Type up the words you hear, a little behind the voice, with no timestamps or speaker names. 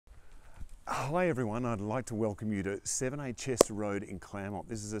Hi everyone, I'd like to welcome you to 7A Chester Road in Claremont.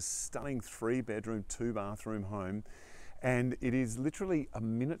 This is a stunning 3-bedroom, 2-bathroom home, and it is literally a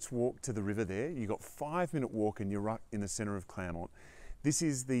minute's walk to the river there. You've got 5-minute walk and you're right in the centre of Claremont. This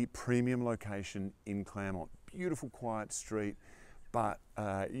is the premium location in Claremont. Beautiful, quiet street, but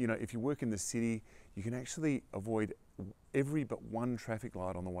you know, if you work in the city, you can actually avoid every but one traffic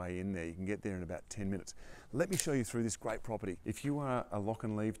light on the way in there. You can get there in about 10 minutes. Let me show you through this great property. If you are a lock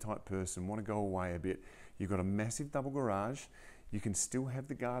and leave type person, want to go away a bit, you've got a massive double garage. You can still have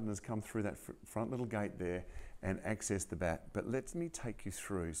the gardeners come through that front little gate there and access the back. But let me take you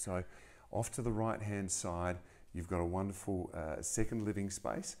through. So off to the right hand side, you've got a wonderful second living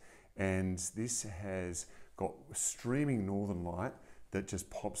space, and this has got streaming northern light that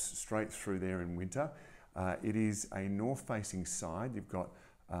just pops straight through there in winter. It is a north-facing side. You've got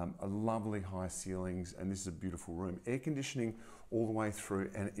a lovely high ceilings, and this is a beautiful room. Air conditioning all the way through,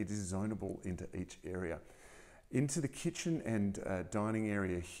 and it is zonable into each area. Into the kitchen and dining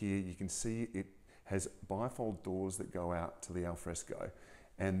area here, you can see it has bifold doors that go out to the alfresco.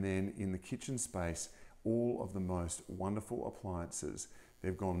 And then in the kitchen space, all of the most wonderful appliances.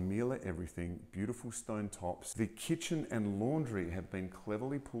 They've gone Miele everything, beautiful stone tops. The kitchen and laundry have been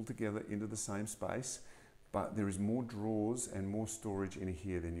cleverly pulled together into the same space, but there is more drawers and more storage in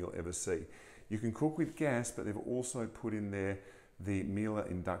here than you'll ever see. You can cook with gas, but they've also put in there the Miele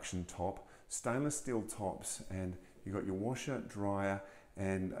induction top, stainless steel tops, and you've got your washer, dryer,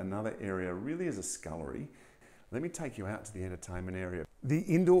 and another area really as a scullery. Let me take you out to the entertainment area. The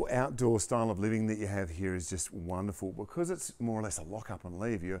indoor-outdoor style of living that you have here is just wonderful because it's more or less a lock up and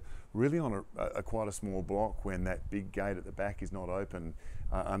leave. You're really on quite a small block when that big gate at the back is not open,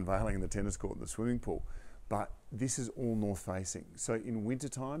 unveiling the tennis court and the swimming pool. But this is all north facing. So in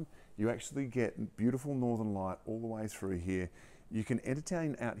wintertime, you actually get beautiful northern light all the way through here. You can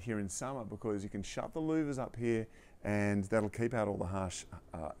entertain out here in summer because you can shut the louvers up here and that'll keep out all the harsh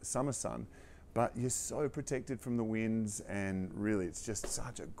summer sun. But you're so protected from the winds, and really it's just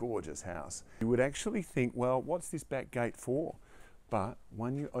such a gorgeous house. You would actually think, well, what's this back gate for? But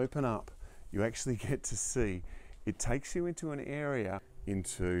when you open up, you actually get to see, it takes you into an area,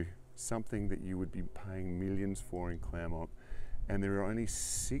 into something that you would be paying millions for in Claremont. And there are only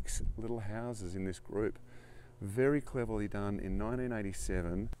 6 little houses in this group. Very cleverly done in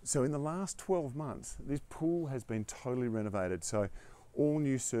 1987. So in the last 12 months, this pool has been totally renovated. So all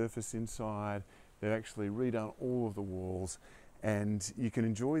new surface inside. They've actually redone all of the walls, and you can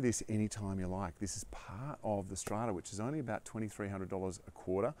enjoy this anytime you like. This is part of the strata, which is only about $2,300 a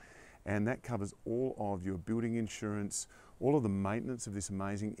quarter, and that covers all of your building insurance, all of the maintenance of this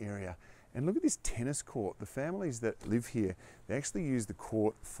amazing area. And look at this tennis court. The families that live here, they actually use the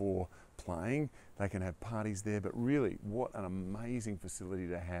court for playing. They can have parties there, but really what an amazing facility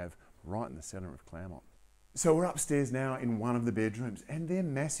to have right in the center of Claremont. So we're upstairs now in one of the bedrooms, and they're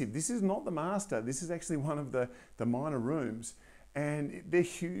massive. This is not the master. This is actually one of the minor rooms, and they're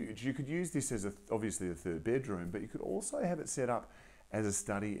huge. You could use this as obviously a 3rd bedroom, but you could also have it set up as a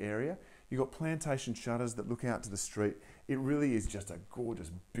study area. You've got plantation shutters that look out to the street. It really is just a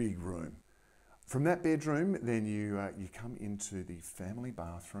gorgeous big room. From that bedroom, then you come into the family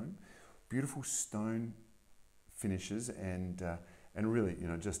bathroom. Beautiful stone finishes, and really, you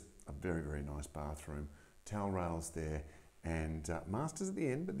know, just a very, very nice bathroom. Towel rails there, and masters at the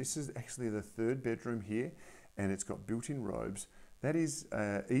end, but this is actually the 3rd bedroom here, and it's got built-in robes. That is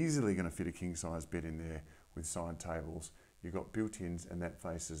easily going to fit a king-size bed in there with side tables. You've got built-ins, and that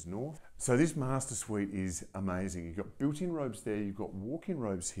faces north. So this master suite is amazing. You've got built-in robes there, you've got walk-in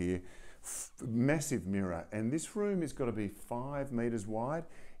robes here, massive mirror, and this room has got to be 5 meters wide.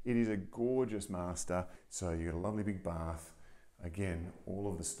 It is a gorgeous master. So you've got a lovely big bath. Again, all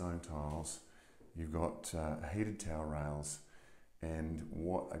of the stone tiles. You've got heated towel rails, and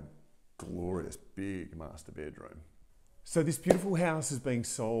what a glorious big master bedroom. So this beautiful house is being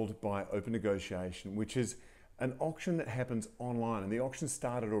sold by Openn Negotiation, which is an auction that happens online, and the auction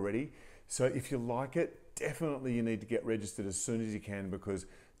started already. So if you like it, definitely you need to get registered as soon as you can, because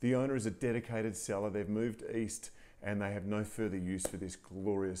the owner is a dedicated seller. They've moved east and they have no further use for this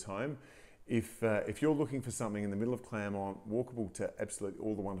glorious home. If you're looking for something in the middle of Claremont, walkable to absolutely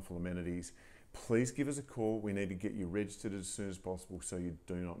all the wonderful amenities, please give us a call. We need to get you registered as soon as possible so you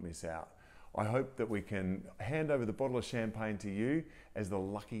do not miss out. I hope that we can hand over the bottle of champagne to you as the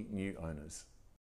lucky new owners.